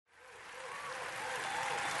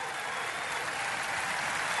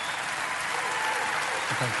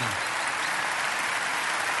Thank you.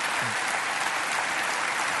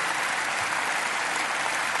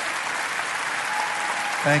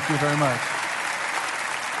 Thank you very much.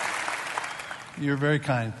 You're very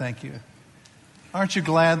kind. Thank you. Aren't you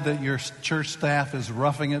glad that your church staff is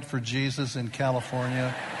roughing it for Jesus in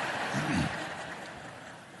California?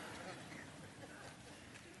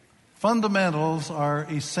 Fundamentals are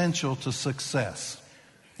essential to success.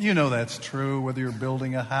 You know that's true, whether you're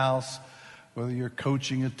building a house, whether you're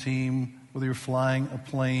coaching a team, whether you're flying a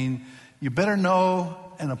plane. You better know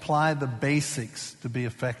and apply the basics to be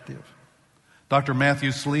effective. Dr.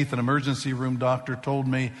 Matthew Sleeth, an emergency room doctor, told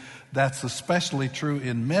me that's especially true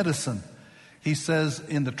in medicine. He says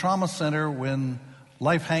in the trauma center, when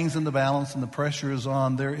life hangs in the balance and the pressure is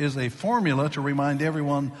on, there is a formula to remind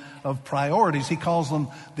everyone of priorities. He calls them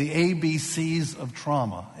the ABCs of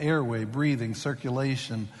trauma: airway, breathing,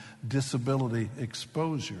 circulation, disability,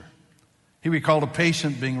 exposure. He recalled a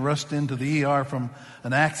patient being rushed into the ER from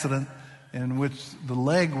an accident in which the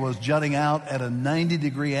leg was jutting out at a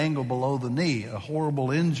 90-degree angle below the knee, a horrible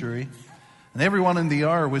injury. And everyone in the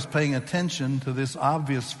ER was paying attention to this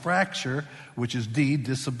obvious fracture, which is D,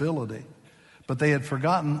 disability. But they had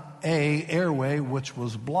forgotten A, airway, which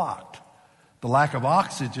was blocked. The lack of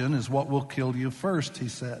oxygen is what will kill you first, he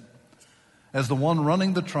said. As the one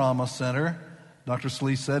running the trauma center, Dr.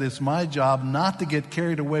 Sleeth said, it's my job not to get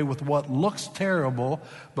carried away with what looks terrible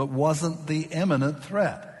but wasn't the imminent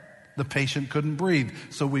threat. The patient couldn't breathe,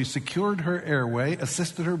 so we secured her airway,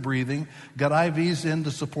 assisted her breathing, got IVs in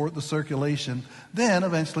to support the circulation. Then,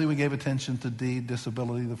 eventually, we gave attention to D,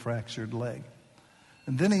 disability, the fractured leg.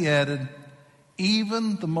 And then he added,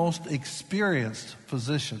 even the most experienced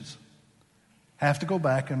physicians have to go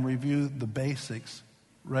back and review the basics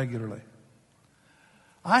regularly.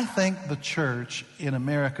 I think the church in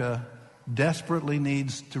America desperately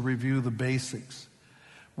needs to review the basics.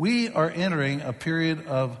 We are entering a period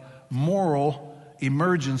of moral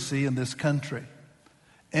emergency in this country.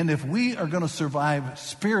 And if we are going to survive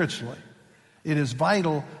spiritually, it is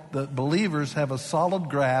vital that believers have a solid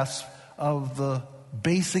grasp of the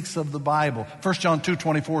basics of the Bible. 1 John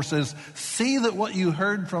 2:24 says, see that what you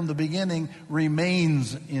heard from the beginning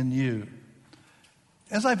remains in you.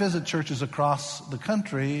 As I visit churches across the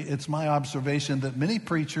country, it's my observation that many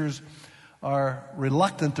preachers are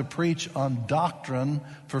reluctant to preach on doctrine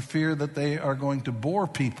for fear that they are going to bore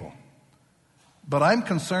people. But I'm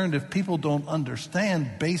concerned if people don't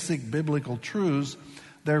understand basic biblical truths,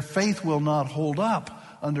 their faith will not hold up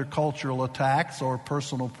under cultural attacks or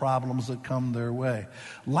personal problems that come their way.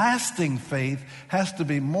 Lasting faith has to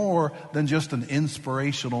be more than just an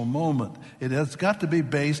inspirational moment. It has got to be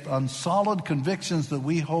based on solid convictions that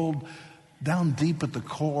we hold down deep at the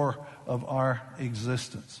core of our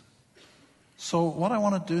existence. So what I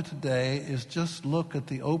want to do today is just look at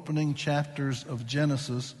the opening chapters of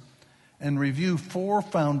Genesis and review 4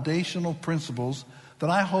 foundational principles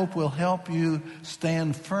that I hope will help you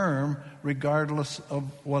stand firm regardless of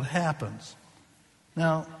what happens.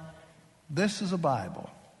 Now, this is a Bible.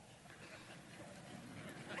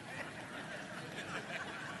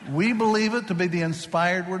 We believe it to be the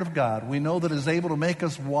inspired Word of God. We know that it is able to make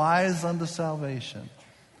us wise unto salvation.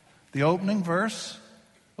 The opening verse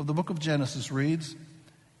of the book of Genesis reads,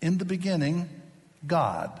 in the beginning,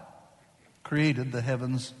 God created the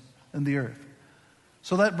heavens and the earth.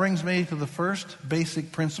 So that brings me to the first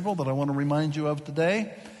basic principle that I want to remind you of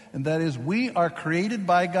today, and that is we are created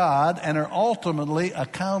by God and are ultimately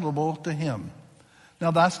accountable to Him. Now,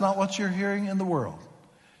 that's not what you're hearing in the world.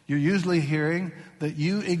 You're usually hearing that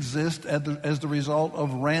you exist as the result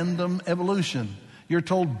of random evolution. You're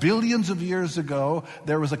told billions of years ago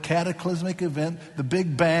there was a cataclysmic event, the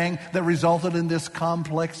Big Bang, that resulted in this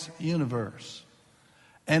complex universe.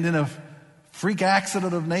 And in a freak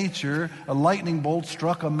accident of nature, a lightning bolt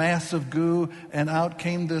struck a mass of goo, and out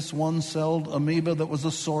came this one-celled amoeba that was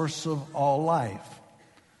the source of all life.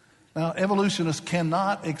 Now, evolutionists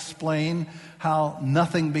cannot explain how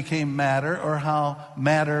nothing became matter, or how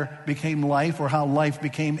matter became life, or how life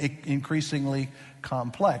became increasingly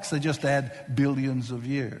complex. They just add billions of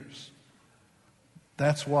years.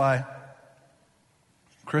 That's why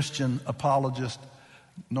Christian apologist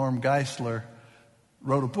Norm Geisler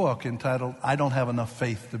wrote a book entitled, I Don't Have Enough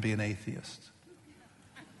Faith to Be an Atheist.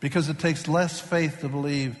 Because it takes less faith to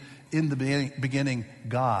believe in the beginning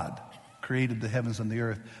God created the heavens and the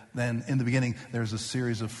earth than in the beginning there's a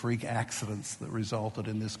series of freak accidents that resulted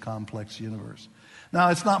in this complex universe. Now,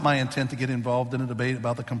 it's not my intent to get involved in a debate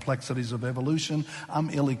about the complexities of evolution. I'm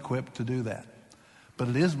ill-equipped to do that. But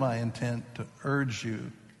it is my intent to urge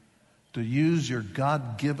you to use your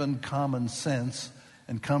God-given common sense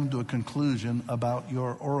and come to a conclusion about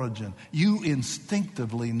your origin. You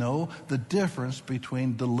instinctively know the difference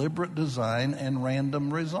between deliberate design and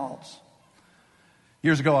random results.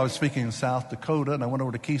 Years ago, I was speaking in South Dakota, and I went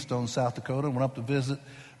over to Keystone, South Dakota, and went up to visit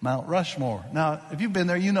Mount Rushmore. Now, if you've been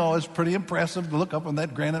there, you know it's pretty impressive to look up on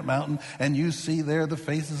that granite mountain, and you see there the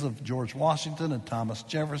faces of George Washington and Thomas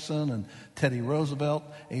Jefferson and Teddy Roosevelt,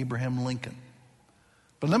 Abraham Lincoln.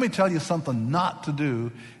 But let me tell you something not to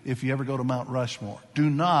do if you ever go to Mount Rushmore. Do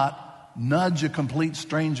not nudge a complete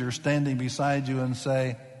stranger standing beside you and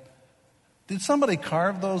say, "Did somebody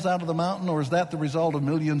carve those out of the mountain, or is that the result of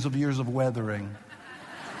millions of years of weathering?"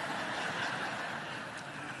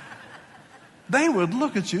 They would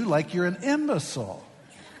look at you like you're an imbecile.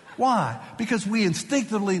 Why? Because we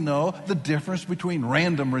instinctively know the difference between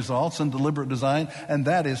random results and deliberate design, and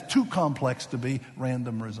that is too complex to be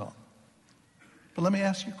random result. But let me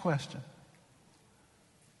ask you a question.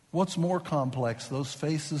 What's more complex, those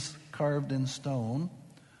faces carved in stone,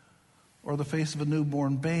 or the face of a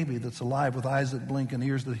newborn baby that's alive with eyes that blink and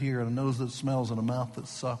ears that hear and a nose that smells and a mouth that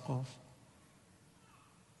suckles?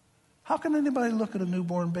 How can anybody look at a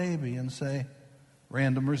newborn baby and say,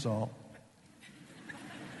 random result,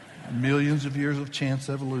 millions of years of chance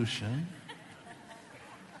evolution?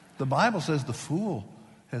 The Bible says the fool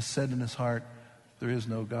has said in his heart, there is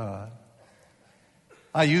no God.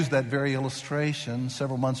 I used that very illustration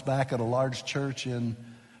several months back at a large church in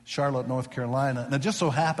Charlotte, North Carolina. And it just so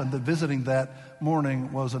happened that visiting that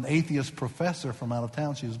morning was an atheist professor from out of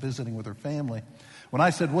town. She was visiting with her family. When I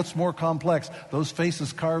said, what's more complex, those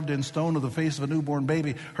faces carved in stone or the face of a newborn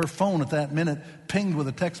baby, her phone at that minute pinged with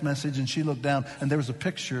a text message, and she looked down, and there was a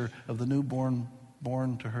picture of the newborn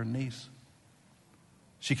born to her niece.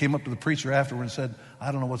 She came up to the preacher afterward and said,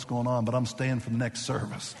 I don't know what's going on, but I'm staying for the next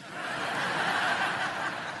service.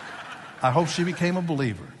 I hope she became a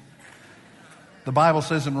believer. The Bible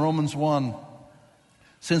says in Romans 1,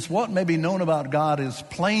 since what may be known about God is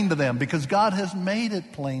plain to them, because God has made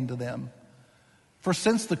it plain to them. For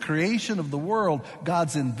since the creation of the world,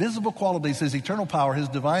 God's invisible qualities, His eternal power, His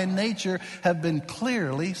divine nature, have been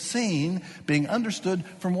clearly seen, being understood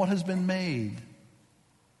from what has been made,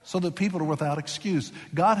 so that people are without excuse.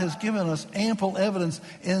 God has given us ample evidence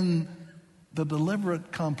in the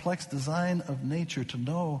deliberate, complex design of nature to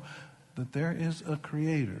know that there is a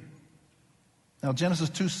creator. Now, Genesis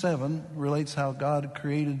 2:7 relates how God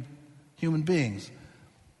created human beings.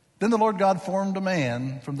 Then the Lord God formed a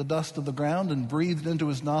man from the dust of the ground and breathed into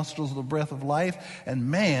his nostrils the breath of life,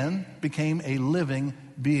 and man became a living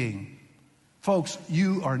being. Folks,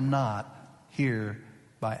 you are not here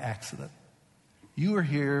by accident. You are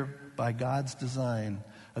here by God's design.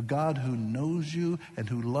 A God who knows you and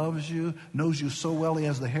who loves you, knows you so well He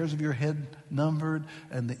has the hairs of your head numbered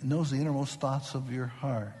and knows the innermost thoughts of your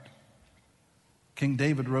heart. King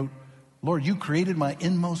David wrote, Lord, you created my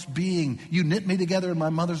inmost being. You knit me together in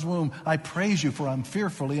my mother's womb. I praise you, for I'm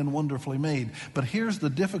fearfully and wonderfully made. But here's the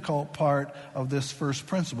difficult part of this first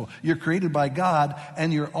principle. You're created by God,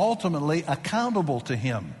 and you're ultimately accountable to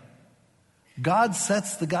Him. God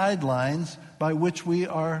sets the guidelines by which we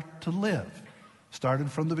are to live.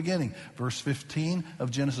 Started from the beginning. Verse 15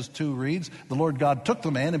 of Genesis 2 reads, the Lord God took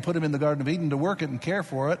the man and put him in the Garden of Eden to work it and care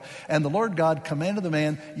for it. And the Lord God commanded the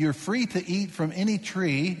man, you're free to eat from any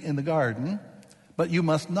tree in the garden, but you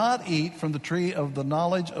must not eat from the tree of the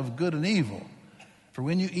knowledge of good and evil. For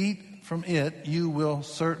when you eat from it, you will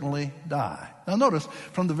certainly die. Now notice,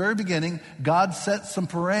 from the very beginning, God set some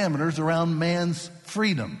parameters around man's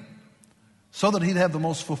freedom so that he'd have the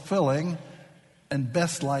most fulfilling and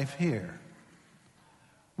best life here.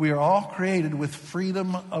 We are all created with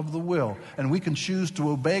freedom of the will, and we can choose to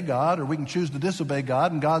obey God or we can choose to disobey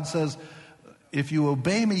God. And God says, if you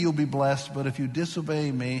obey me, you'll be blessed, but if you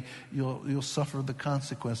disobey me, you'll suffer the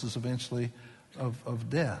consequences eventually of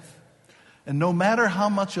death. And no matter how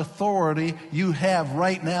much authority you have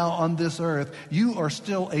right now on this earth, you are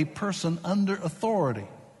still a person under authority.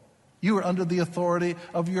 You are under the authority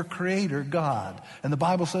of your Creator, God. And the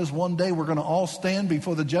Bible says one day we're going to all stand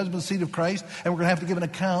before the judgment seat of Christ, and we're going to have to give an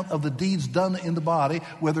account of the deeds done in the body,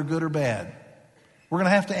 whether good or bad. We're going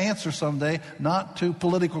to have to answer someday, not to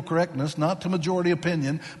political correctness, not to majority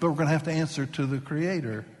opinion, but we're going to have to answer to the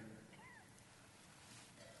Creator.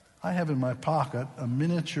 I have in my pocket a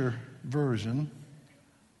miniature version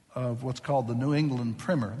of what's called the New England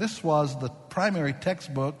Primer. This was the primary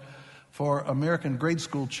textbook for American grade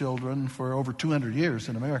school children for over 200 years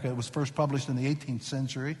in America. It was first published in the 18th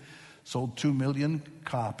century, sold 2 million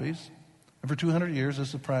copies, and for 200 years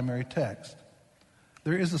it's the primary text.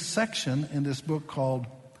 There is a section in this book called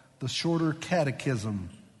the Shorter Catechism.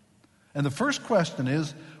 And the first question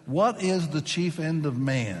is, what is the chief end of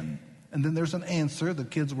man? And then there's an answer the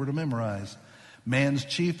kids were to memorize. Man's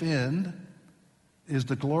chief end is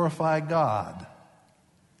to glorify God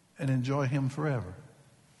and enjoy Him forever.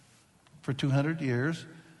 For 200 years,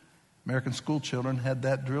 American school children had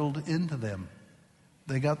that drilled into them.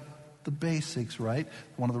 They got the basics right.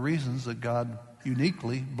 One of the reasons that God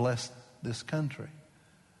uniquely blessed this country.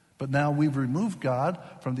 But now we've removed God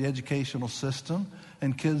from the educational system,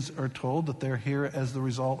 and kids are told that they're here as the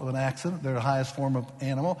result of an accident. They're the highest form of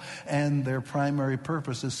animal, and their primary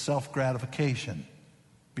purpose is self-gratification.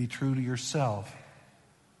 Be true to yourself.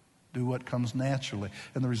 Do what comes naturally.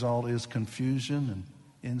 And the result is confusion and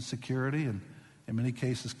insecurity and, in many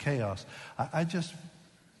cases, chaos. I just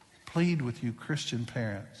plead with you, Christian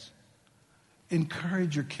parents.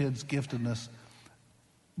 Encourage your kids' giftedness,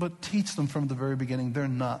 but teach them from the very beginning they're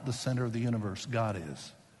not the center of the universe. God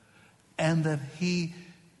is. And that He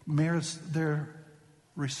merits their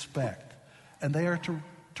respect. And they are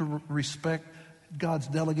to respect God's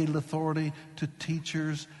delegated authority to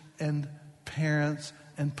teachers and parents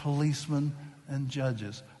and policemen and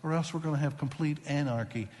judges. Or else we're going to have complete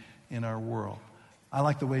anarchy in our world. I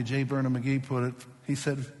like the way J. Vernon McGee put it. He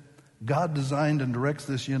said, God designed and directs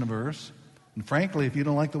this universe. And frankly, if you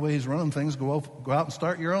don't like the way He's running things, go out and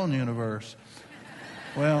start your own universe.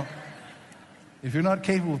 Well, if you're not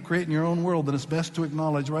capable of creating your own world, then it's best to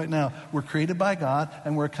acknowledge right now we're created by God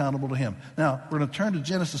and we're accountable to Him. Now, we're going to turn to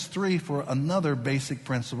Genesis 3 for another basic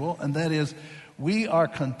principle, and that is we are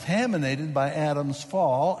contaminated by Adam's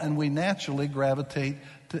fall and we naturally gravitate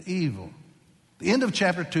to evil. The end of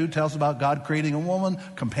chapter 2 tells about God creating a woman,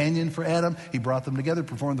 companion for Adam. He brought them together,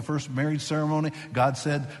 performed the first marriage ceremony. God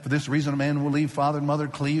said, for this reason a man will leave father and mother,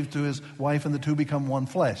 cleave to his wife, and the two become one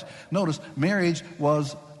flesh. Notice, marriage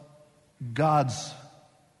was God's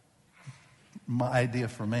idea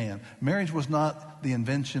for man. Marriage was not the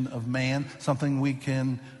invention of man, something we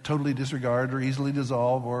can totally disregard or easily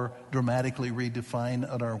dissolve or dramatically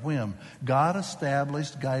redefine at our whim. God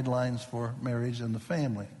established guidelines for marriage and the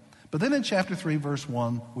family. But then in chapter 3, verse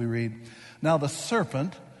 1, we read, now the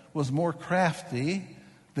serpent was more crafty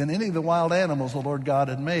than any of the wild animals the Lord God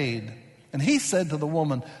had made. And he said to the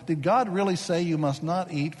woman, did God really say you must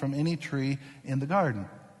not eat from any tree in the garden?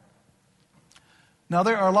 Now,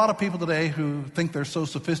 there are a lot of people today who think they're so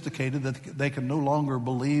sophisticated that they can no longer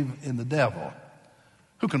believe in the devil.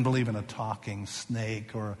 Who can believe in a talking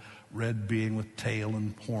snake or a red being with tail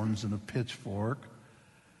and horns and a pitchfork?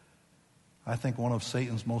 I think one of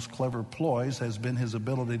Satan's most clever ploys has been his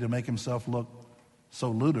ability to make himself look so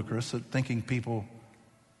ludicrous that thinking people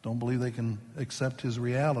don't believe they can accept his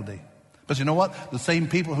reality. But you know what? The same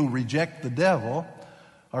people who reject the devil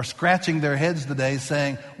are scratching their heads today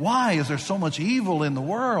saying, why is there so much evil in the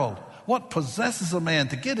world? What possesses a man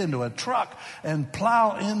to get into a truck and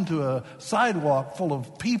plow into a sidewalk full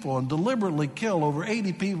of people and deliberately kill over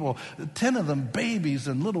 80 people, 10 of them babies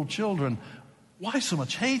and little children? Why so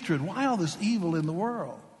much hatred? Why all this evil in the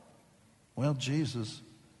world? Well, Jesus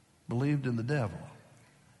believed in the devil.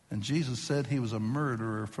 And Jesus said he was a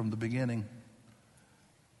murderer from the beginning.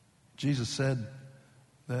 Jesus said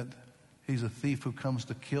that he's a thief who comes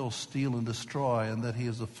to kill, steal, and destroy, and that he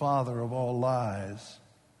is the father of all lies.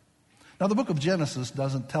 Now, the book of Genesis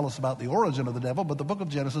doesn't tell us about the origin of the devil, but the book of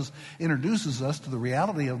Genesis introduces us to the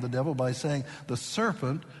reality of the devil by saying the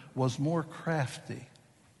serpent was more crafty.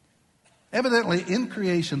 Evidently, in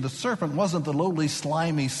creation, the serpent wasn't the lowly,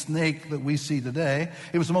 slimy snake that we see today.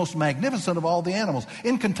 It was the most magnificent of all the animals.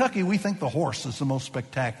 In Kentucky, we think the horse is the most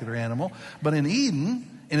spectacular animal. But in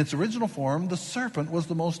Eden, in its original form, the serpent was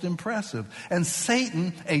the most impressive. And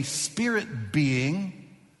Satan, a spirit being,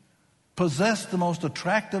 possessed the most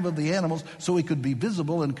attractive of the animals so he could be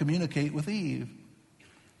visible and communicate with Eve.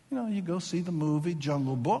 You know, you go see the movie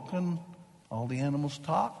Jungle Book and all the animals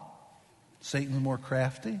talk. Satan's more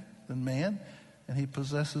crafty than man, and he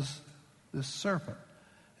possesses this serpent.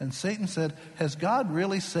 And Satan said, has God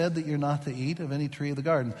really said that you're not to eat of any tree of the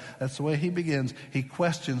garden? That's the way he begins. He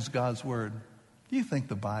questions God's word. Do you think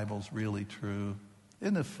the Bible's really true?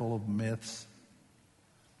 Isn't it full of myths?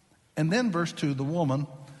 And then verse 2, the woman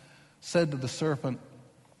said to the serpent,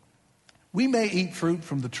 we may eat fruit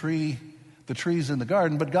from the trees in the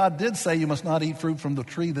garden, but God did say you must not eat fruit from the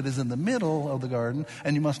tree that is in the middle of the garden,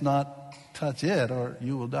 and you must not touch it or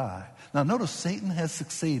you will die. Now notice Satan has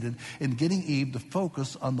succeeded in getting Eve to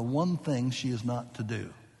focus on the one thing she is not to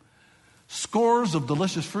do. Scores of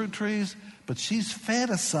delicious fruit trees, but she's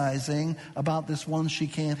fantasizing about this one she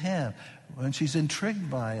can't have, and she's intrigued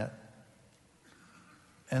by it.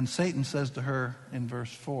 And Satan says to her in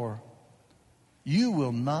verse 4, you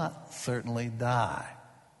will not certainly die.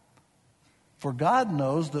 For God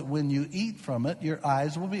knows that when you eat from it, your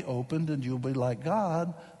eyes will be opened and you'll be like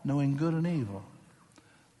God, knowing good and evil.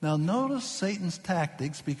 Now notice Satan's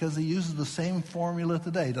tactics, because he uses the same formula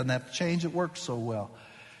today. He doesn't have to change, it works so well.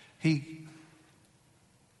 He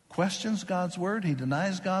questions God's word, he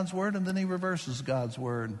denies God's word, and then he reverses God's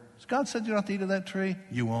word. God said you don't have to eat of that tree.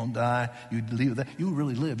 You won't die. You leave that. You'll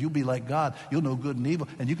really live. You'll be like God. You'll know good and evil,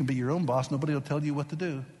 and you can be your own boss. Nobody will tell you what to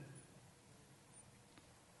do.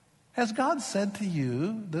 Has God said to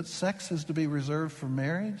you that sex is to be reserved for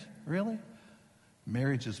marriage? Really?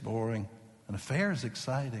 Marriage is boring. An affair is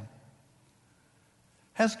exciting.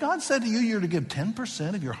 Has God said to you you're to give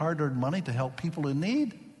 10% of your hard-earned money to help people in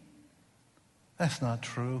need? That's not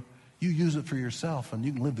true. You use it for yourself and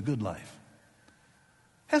you can live the good life.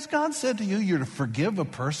 Has God said to you you're to forgive a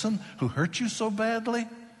person who hurt you so badly?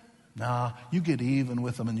 Nah, you get even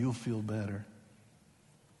with them and you'll feel better.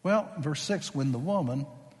 Well, verse 6, when the woman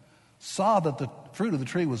saw that the fruit of the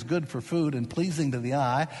tree was good for food and pleasing to the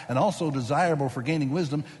eye and also desirable for gaining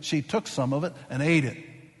wisdom, she took some of it and ate it.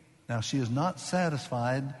 Now she is not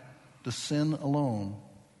satisfied to sin alone.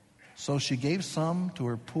 So she gave some to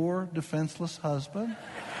her poor, defenseless husband.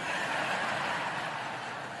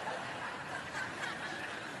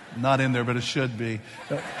 Not in there, but it should be.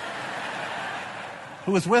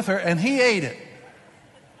 Who was with her, and he ate it.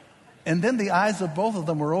 And then the eyes of both of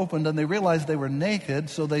them were opened, and they realized they were naked,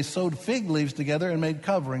 so they sewed fig leaves together and made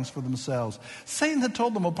coverings for themselves. Satan had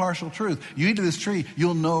told them a partial truth. You eat of this tree,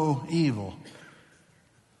 you'll know evil.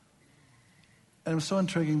 And it was so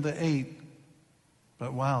intriguing they ate.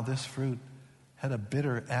 But wow, this fruit had a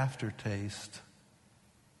bitter aftertaste.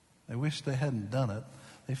 They wished they hadn't done it.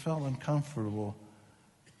 They felt uncomfortable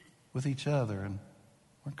with each other and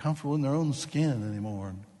weren't comfortable in their own skin anymore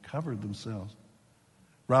and covered themselves.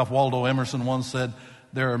 Ralph Waldo Emerson once said,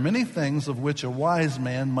 "There are many things of which a wise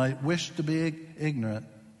man might wish to be ignorant."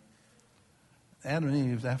 Adam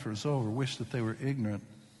and Eve, after it's over, wished that they were ignorant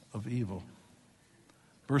of evil.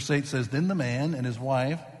 Verse 8 says, "Then the man and his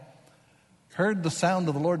wife heard the sound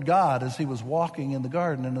of the Lord God as he was walking in the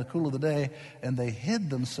garden in the cool of the day, and they hid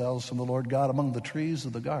themselves from the Lord God among the trees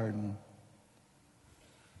of the garden."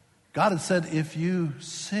 God had said, if you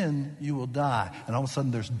sin, you will die. And all of a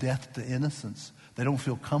sudden there's death to innocence. They don't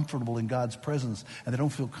feel comfortable in God's presence, and they don't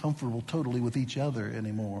feel comfortable totally with each other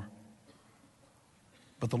anymore.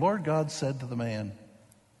 But the Lord God said to the man,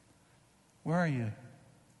 "Where are you?"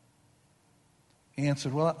 He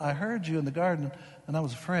answered, "Well, I heard you in the garden, and I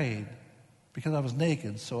was afraid because I was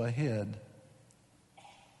naked, so I hid."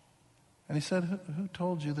 And he said, Who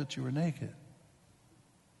told you that you were naked?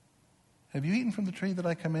 Have you eaten from the tree that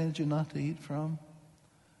I commanded you not to eat from?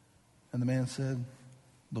 And the man said,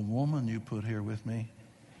 "The woman you put here with me.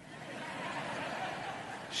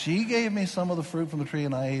 She gave me some of the fruit from the tree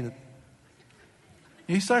and I ate it."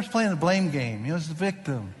 He starts playing a blame game. He was the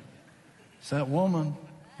victim. It's that woman,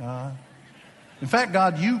 God. In fact,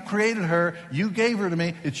 God, you created her. You gave her to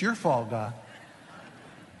me. It's your fault, God.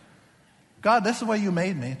 God, that's the way you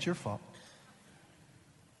made me. It's your fault.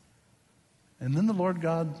 And then the Lord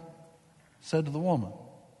God said to the woman,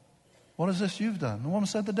 "What is this you've done?" The woman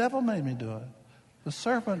said, "The devil made me do it. The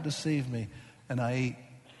serpent deceived me, and I ate."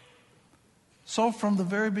 So from the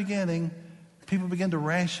very beginning, people begin to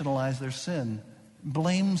rationalize their sin,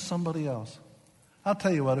 blame somebody else. I'll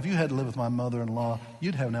tell you what, if you had to live with my mother-in-law,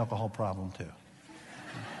 you'd have an alcohol problem too.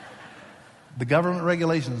 The government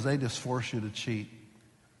regulations, they just force you to cheat.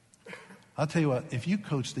 I'll tell you what, if you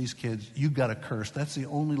coach these kids, you've got to curse. That's the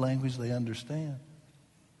only language they understand.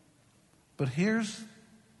 But here's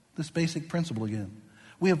this basic principle again.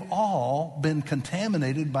 We have all been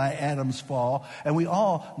contaminated by Adam's fall, and we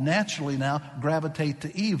all naturally now gravitate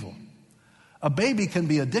to evil. A baby can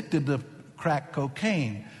be addicted to crack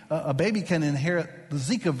cocaine. A baby can inherit the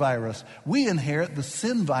Zika virus. We inherit the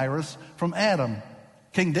sin virus from Adam.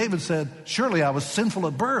 King David said, "Surely I was sinful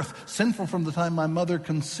at birth, sinful from the time my mother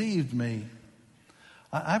conceived me."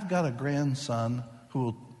 I've got a grandson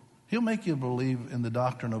he'll make you believe in the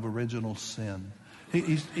doctrine of original sin.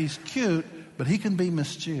 He's cute, but he can be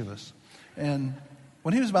mischievous. And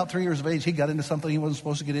when he was about 3 years of age, he got into something he wasn't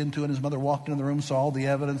supposed to get into, and his mother walked into the room, saw all the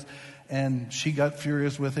evidence, and she got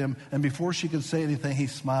furious with him. And before she could say anything, he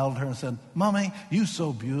smiled at her and said, "Mommy, you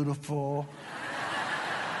so beautiful."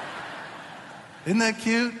 Isn't that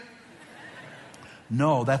cute?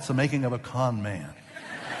 No, that's the making of a con man.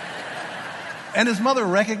 And his mother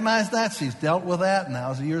recognized that. She's dealt with that. Now,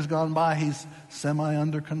 as the years gone by, he's semi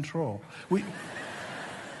under control.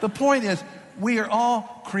 The point is, we are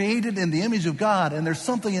all created in the image of God, and there's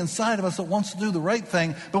something inside of us that wants to do the right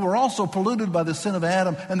thing, but we're also polluted by the sin of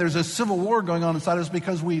Adam, and there's a civil war going on inside us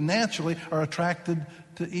because we naturally are attracted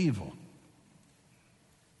to evil.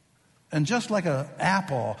 And just like an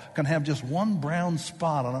apple can have just one brown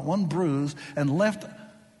spot on it, one bruise, and left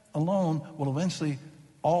alone will eventually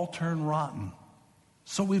all turn rotten.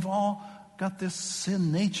 So we've all got this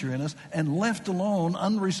sin nature in us, and left alone,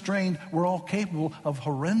 unrestrained, we're all capable of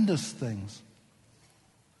horrendous things.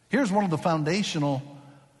 Here's one of the foundational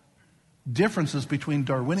differences between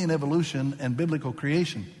Darwinian evolution and biblical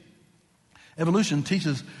creation. Evolution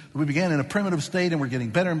teaches that we began in a primitive state and we're getting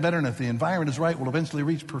better and better, and if the environment is right, we'll eventually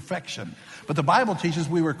reach perfection. But the Bible teaches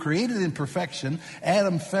we were created in perfection,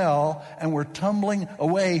 Adam fell, and we're tumbling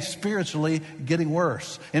away spiritually, getting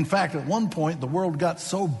worse. In fact, at one point, the world got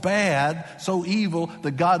so bad, so evil,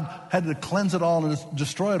 that God had to cleanse it all and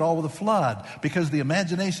destroy it all with a flood, because the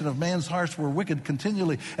imagination of man's hearts were wicked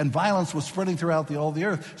continually, and violence was spreading throughout all the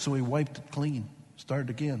earth, so he wiped it clean, started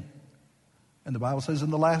again. And the Bible says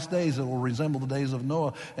in the last days it will resemble the days of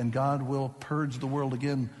Noah, and God will purge the world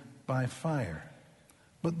again by fire.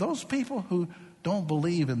 But those people who don't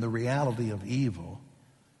believe in the reality of evil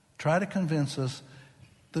try to convince us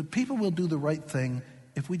that people will do the right thing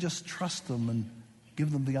if we just trust them and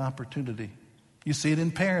give them the opportunity. You see it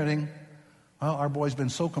in parenting. Well, our boy's been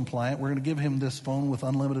so compliant, we're going to give him this phone with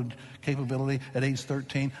unlimited capability at age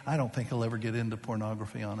 13. I don't think he'll ever get into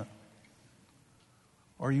pornography on it.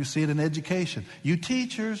 Or you see it in education. You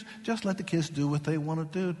teachers, just let the kids do what they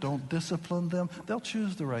want to do. Don't discipline them. They'll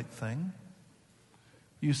choose the right thing.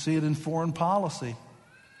 You see it in foreign policy.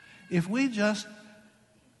 If we just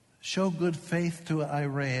show good faith to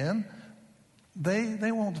Iran,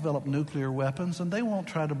 they won't develop nuclear weapons, and they won't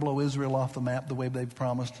try to blow Israel off the map the way they've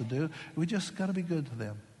promised to do. We just got to be good to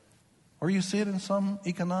them. Or you see it in some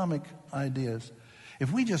economic ideas.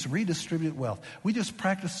 If we just redistribute wealth, we just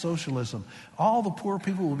practice socialism, all the poor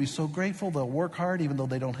people will be so grateful, they'll work hard even though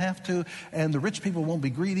they don't have to, and the rich people won't be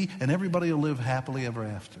greedy, and everybody will live happily ever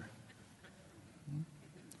after.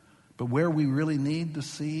 But where we really need to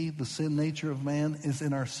see the sin nature of man is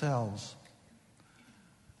in ourselves.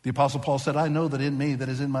 The Apostle Paul said, I know that in me, that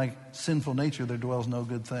is in my sinful nature, there dwells no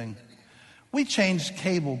good thing. We changed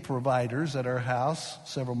cable providers at our house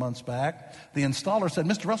several months back. The installer said,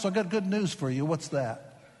 Mr. Russell, I've got good news for you. What's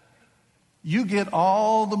that? You get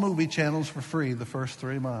all the movie channels for free the first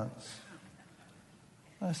 3 months.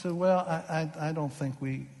 I said, well, I don't think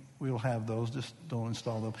we'll have those. Just don't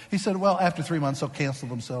install them. He said, well, after 3 months, they'll cancel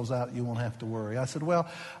themselves out. You won't have to worry. I said, well,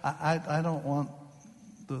 I don't want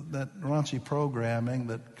that raunchy programming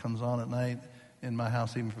that comes on at night in my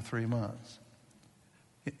house even for 3 months.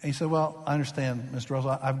 He said, well, I understand, Mr.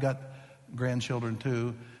 Russell. I've got grandchildren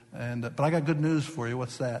too, but I got good news for you.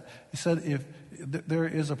 What's that? He said, if there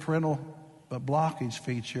is a parental blockage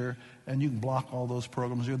feature, and you can block all those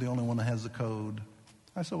programs, you're the only one that has the code.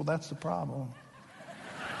 I said, well, that's the problem.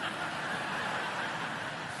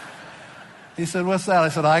 He said, what's that? I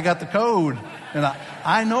said, I got the code. And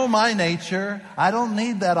I know my nature. I don't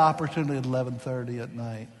need that opportunity at 11:30 at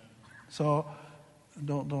night. So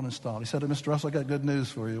don't install it. He said, Mr. Russell, I got good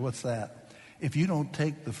news for you. What's that? If you don't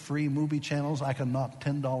take the free movie channels, I can knock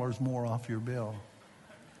 $10 more off your bill.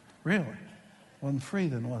 Really? Wasn't free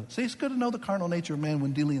then, was it? See, it's good to know the carnal nature of man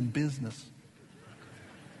when dealing in business.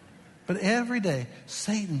 But every day,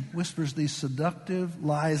 Satan whispers these seductive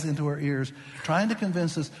lies into our ears, trying to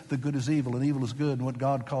convince us that good is evil and evil is good, and what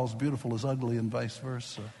God calls beautiful is ugly, and vice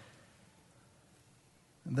versa.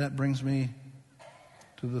 And that brings me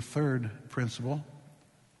to the third principle,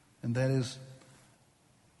 and that is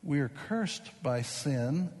we are cursed by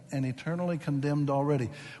sin and eternally condemned already.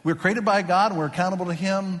 We're created by God, and we're accountable to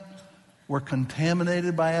Him. We're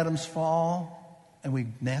contaminated by Adam's fall, and we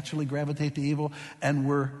naturally gravitate to evil, and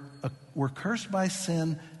we're cursed by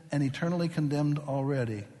sin and eternally condemned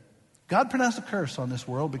already. God pronounced a curse on this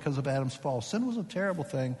world because of Adam's fall. Sin was a terrible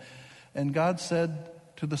thing, and God said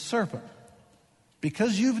to the serpent,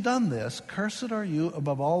 because you've done this, cursed are you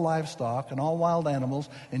above all livestock and all wild animals,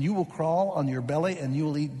 and you will crawl on your belly and you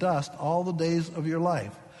will eat dust all the days of your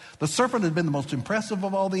life. The serpent had been the most impressive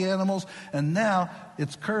of all the animals, and now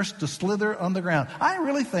it's cursed to slither on the ground. I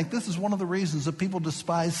really think this is one of the reasons that people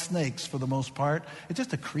despise snakes for the most part. It's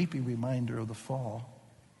just a creepy reminder of the fall.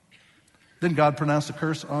 Then God pronounced a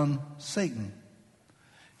curse on Satan.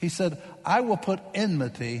 He said, I will put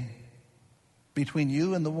enmity between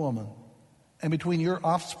you and the woman, and between your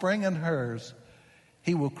offspring and hers.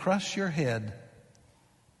 He will crush your head,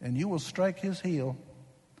 and you will strike his heel.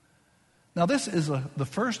 Now, this is the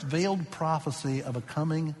first veiled prophecy of a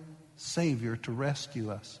coming Savior to rescue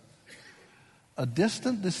us. A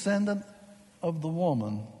distant descendant of the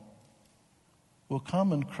woman will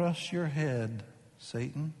come and crush your head,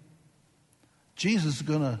 Satan. Jesus is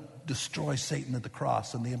going to destroy Satan at the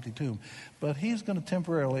cross and the empty tomb, but he's going to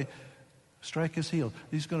temporarily strike his heel.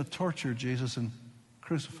 He's going to torture Jesus and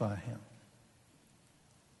crucify him.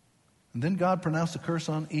 And then God pronounced a curse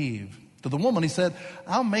on Eve. To the woman, he said,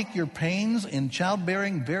 I'll make your pains in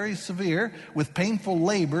childbearing very severe. With painful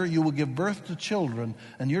labor, you will give birth to children,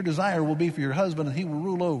 and your desire will be for your husband, and he will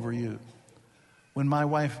rule over you. When my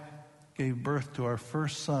wife gave birth to our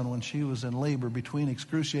first son, when she was in labor, between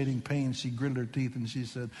excruciating pains, she gritted her teeth and she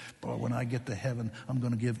said, boy, when I get to heaven, I'm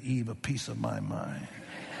going to give Eve a piece of my mind.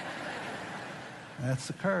 That's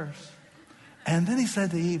the curse. And then he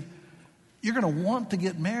said to Eve, you're going to want to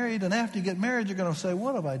get married, and after you get married, you're going to say,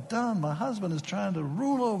 what have I done? My husband is trying to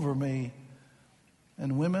rule over me.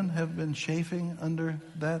 And women have been chafing under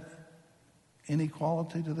that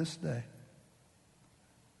inequality to this day.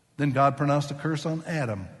 Then God pronounced a curse on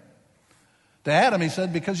Adam. To Adam, he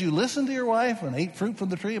said, because you listened to your wife and ate fruit from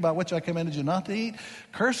the tree about which I commanded you not to eat,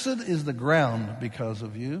 cursed is the ground because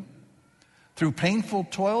of you. Through painful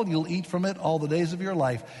toil, you'll eat from it all the days of your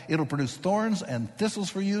life. It'll produce thorns and thistles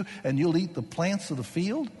for you, and you'll eat the plants of the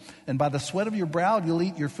field. And by the sweat of your brow, you'll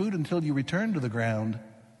eat your food until you return to the ground.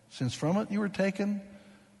 Since from it you were taken,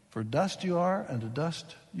 for dust you are, and to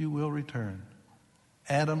dust you will return.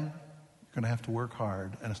 Adam, you're going to have to work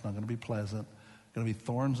hard, and it's not going to be pleasant. It's going to be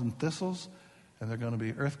thorns and thistles, and there are going to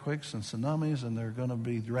be earthquakes and tsunamis, and there are going to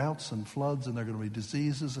be droughts and floods, and there are going to be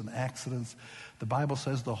diseases and accidents. The Bible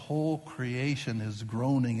says the whole creation is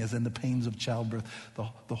groaning as in the pains of childbirth.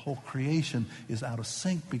 The whole creation is out of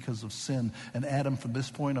sync because of sin. And Adam, from this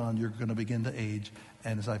point on, you're going to begin to age,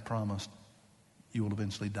 and as I promised, you will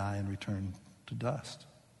eventually die and return to dust.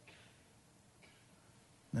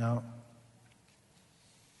 Now,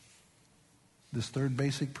 this third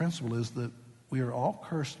basic principle is that we are all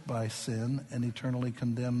cursed by sin and eternally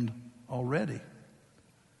condemned already.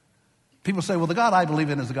 People say, well, the God I believe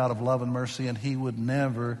in is a God of love and mercy, and he would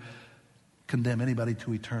never condemn anybody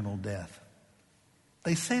to eternal death.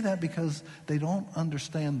 They say that because they don't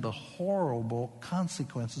understand the horrible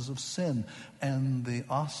consequences of sin and the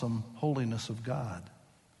awesome holiness of God.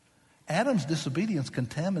 Adam's disobedience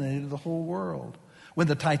contaminated the whole world. When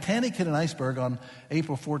the Titanic hit an iceberg on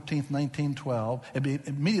April 14th, 1912, it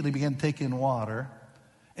immediately began to take in water,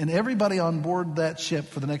 and everybody on board that ship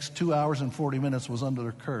for the next 2 hours and 40 minutes was under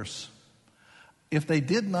a curse. If they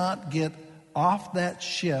did not get off that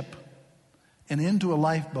ship and into a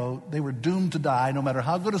lifeboat, they were doomed to die, no matter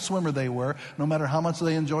how good a swimmer they were, no matter how much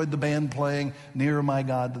they enjoyed the band playing Nearer My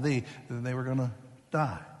God to Thee, they were going to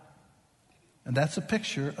die. And that's a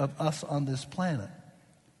picture of us on this planet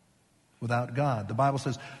without God. The Bible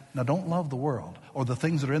says, now don't love the world or the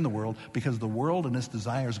things that are in the world, because the world and its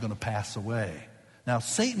desire is going to pass away. Now,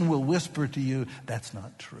 Satan will whisper to you, that's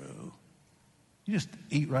not true. You just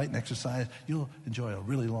eat right and exercise, you'll enjoy a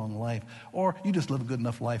really long life. Or you just live a good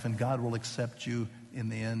enough life and God will accept you in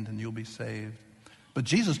the end and you'll be saved. But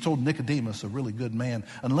Jesus told Nicodemus, a really good man,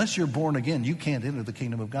 unless you're born again, you can't enter the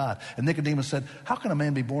kingdom of God. And Nicodemus said, how can a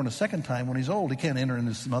man be born a second time when he's old? He can't enter in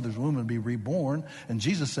his mother's womb and be reborn. And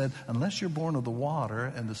Jesus said, unless you're born of the water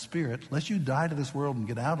and the Spirit, unless you die to this world and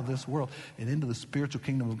get out of this world and into the spiritual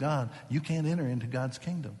kingdom of God, you can't enter into God's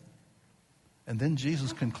kingdom. And then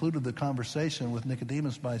Jesus concluded the conversation with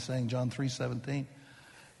Nicodemus by saying, John 3:17,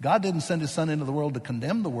 God didn't send his son into the world to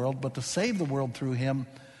condemn the world, but to save the world through him.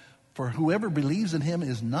 For whoever believes in him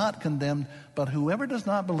is not condemned, but whoever does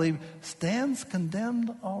not believe stands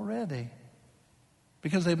condemned already,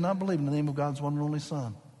 because they have not believed in the name of God's one and only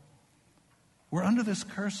Son. We're under this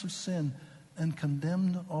curse of sin and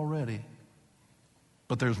condemned already.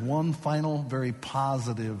 But there's one final, very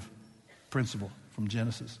positive principle from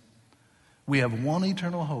Genesis. We have one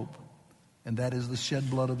eternal hope, and that is the shed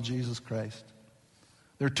blood of Jesus Christ.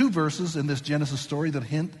 There are two verses in this Genesis story that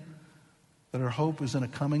hint that our hope is in a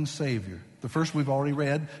coming Savior. The first we've already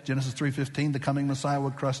read, Genesis 3:15, the coming Messiah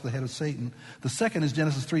would crush the head of Satan. The second is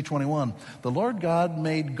Genesis 3:21. The Lord God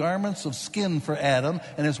made garments of skin for Adam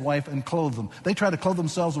and his wife and clothed them. They tried to clothe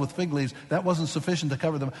themselves with fig leaves. That wasn't sufficient to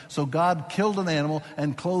cover them. So God killed an animal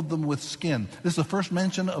and clothed them with skin. This is the first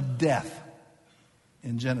mention of death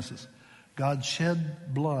in Genesis. God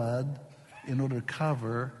shed blood in order to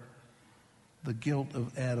cover the guilt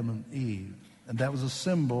of Adam and Eve. And that was a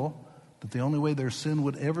symbol that the only way their sin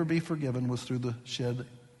would ever be forgiven was through the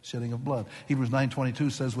shedding of blood. Hebrews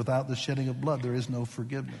 9:22 says, without the shedding of blood, there is no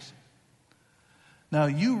forgiveness. Now,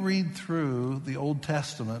 you read through the Old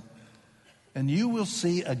Testament, and you will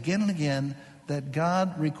see again and again that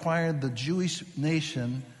God required the Jewish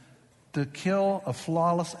nation to kill a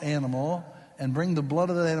flawless animal and bring the blood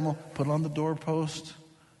of that animal, put it on the doorpost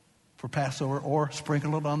for Passover, or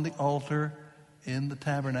sprinkle it on the altar in the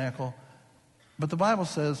tabernacle. But the Bible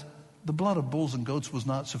says the blood of bulls and goats was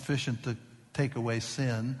not sufficient to take away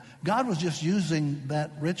sin. God was just using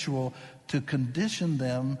that ritual to condition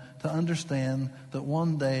them to understand that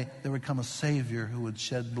one day there would come a Savior who would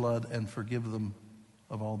shed blood and forgive them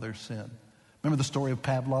of all their sin. Remember the story of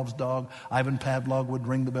Pavlov's dog? Ivan Pavlov would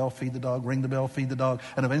ring the bell, feed the dog, ring the bell, feed the dog.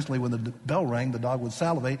 And eventually when the bell rang, the dog would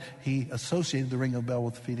salivate. He associated the ring of the bell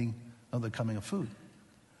with the feeding of the coming of food.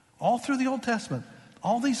 All through the Old Testament,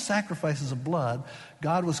 all these sacrifices of blood,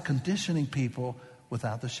 God was conditioning people.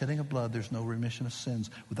 Without the shedding of blood, there's no remission of sins.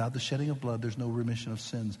 Without the shedding of blood, there's no remission of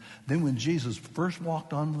sins. Then when Jesus first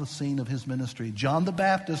walked onto the scene of his ministry, John the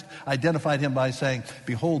Baptist identified him by saying,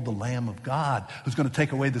 "Behold the Lamb of God who's going to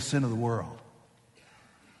take away the sin of the world."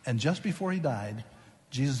 And just before he died,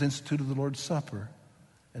 Jesus instituted the Lord's Supper.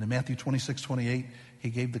 And in Matthew 26:28, he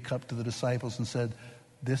gave the cup to the disciples and said,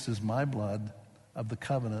 "This is my blood of the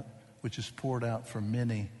covenant, which is poured out for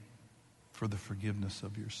many for the forgiveness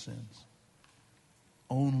of your sins."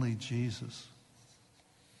 Only Jesus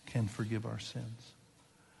can forgive our sins.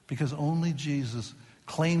 Because only Jesus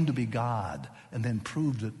claimed to be God and then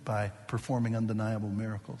proved it by performing undeniable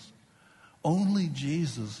miracles. Only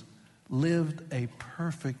Jesus lived a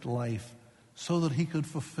perfect life so that he could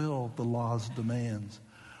fulfill the law's demands.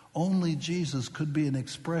 Only Jesus could be an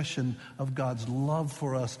expression of God's love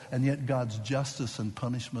for us and yet God's justice and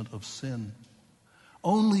punishment of sin.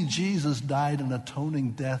 Only Jesus died an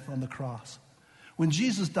atoning death on the cross. When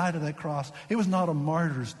Jesus died on that cross, it was not a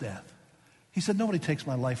martyr's death. He said, "Nobody takes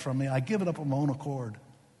my life from me. I give it up of my own accord."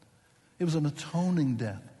 It was an atoning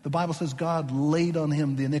death. The Bible says God laid on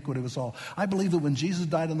him the iniquity of us all. I believe that when Jesus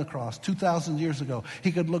died on the cross 2,000 years ago,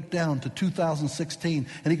 he could look down to 2016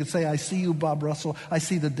 and he could say, "I see you, Bob Russell. I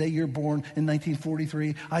see the day you're born in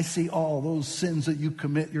 1943. I see all those sins that you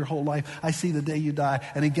commit your whole life. I see the day you die."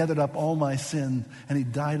 And he gathered up all my sin and he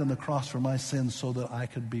died on the cross for my sins so that I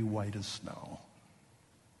could be white as snow.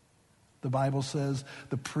 The Bible says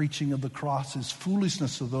the preaching of the cross is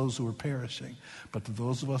foolishness to those who are perishing. But to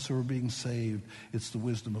those of us who are being saved, it's the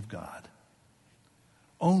wisdom of God.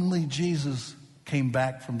 Only Jesus came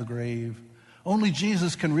back from the grave. Only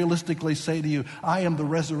Jesus can realistically say to you, "I am the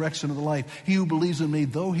resurrection of the life. He who believes in me,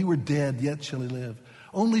 though he were dead, yet shall he live."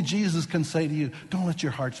 Only Jesus can say to you, "Don't let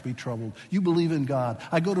your hearts be troubled. You believe in God.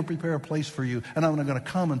 I go to prepare a place for you, and I'm going to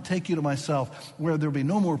come and take you to myself, where there will be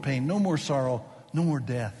no more pain, no more sorrow, no more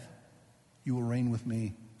death. You will reign with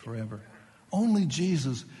me forever." Only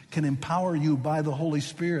Jesus can empower you by the Holy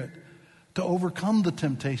Spirit to overcome the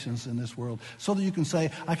temptations in this world so that you can say,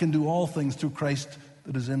 "I can do all things through Christ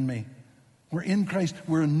that is in me." We're in Christ.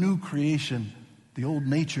 We're a new creation. The old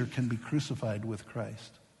nature can be crucified with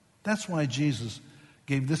Christ. That's why Jesus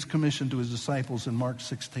gave this commission to his disciples in Mark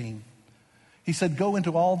 16. He said, "Go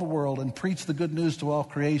into all the world and preach the good news to all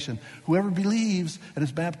creation. Whoever believes and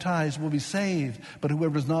is baptized will be saved, but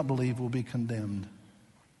whoever does not believe will be condemned."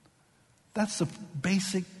 That's the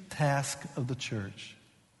basic task of the church.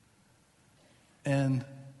 And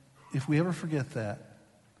if we ever forget that,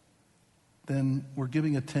 then we're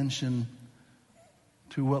giving attention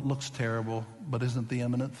to what looks terrible but isn't the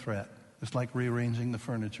imminent threat. It's like rearranging the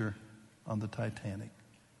furniture on the Titanic.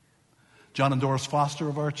 John and Doris Foster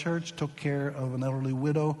of our church took care of an elderly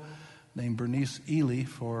widow named Bernice Ely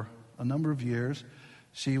for a number of years.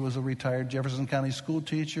 She was a retired Jefferson County school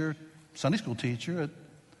teacher, Sunday school teacher at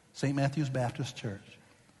St. Matthew's Baptist Church.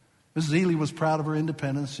 Mrs. Ely was proud of her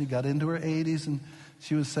independence. She got into her 80s and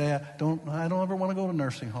she would say, I don't ever want to go to a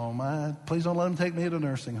nursing home. Please don't let them take me to a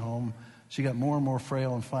nursing home. She got more and more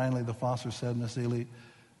frail, and finally the Foster said, "Miss Ely,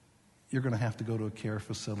 you're going to have to go to a care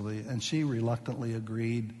facility." And she reluctantly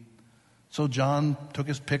agreed. So John took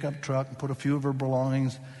his pickup truck and put a few of her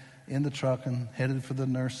belongings in the truck and headed for the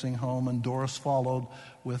nursing home, and Doris followed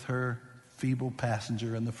with her feeble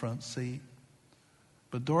passenger in the front seat.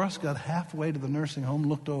 But Doris got halfway to the nursing home,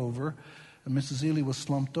 looked over, and Mrs. Ely was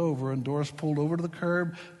slumped over, and Doris pulled over to the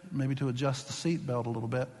curb, maybe to adjust the seat belt a little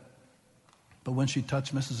bit. But when she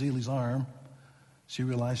touched Mrs. Ely's arm, she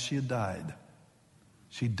realized she had died.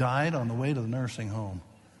 She died on the way to the nursing home.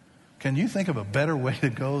 Can you think of a better way to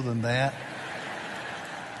go than that?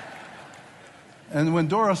 And when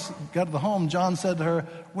Doris got to the home, John said to her,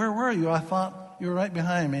 "Where were you? I thought you were right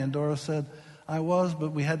behind me." And Doris said, "I was,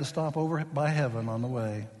 but we had to stop over by heaven on the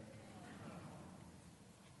way."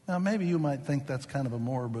 Now, maybe you might think that's kind of a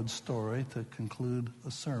morbid story to conclude a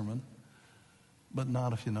sermon, but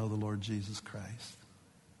not if you know the Lord Jesus Christ.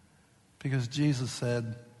 Because Jesus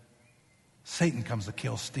said, Satan comes to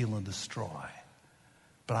kill, steal, and destroy.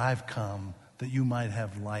 But I've come that you might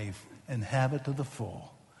have life and have it to the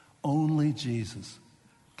full. Only Jesus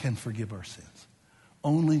can forgive our sins.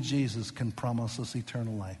 Only Jesus can promise us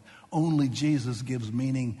eternal life. Only Jesus gives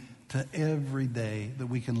meaning to every day that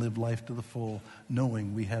we can live life to the full,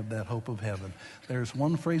 knowing we have that hope of heaven. There's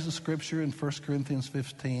one phrase of Scripture in 1 Corinthians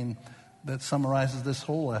 15 that summarizes this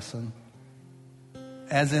whole lesson.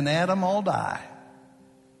 As in Adam all die,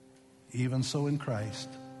 even so in Christ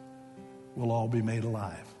will all be made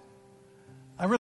alive.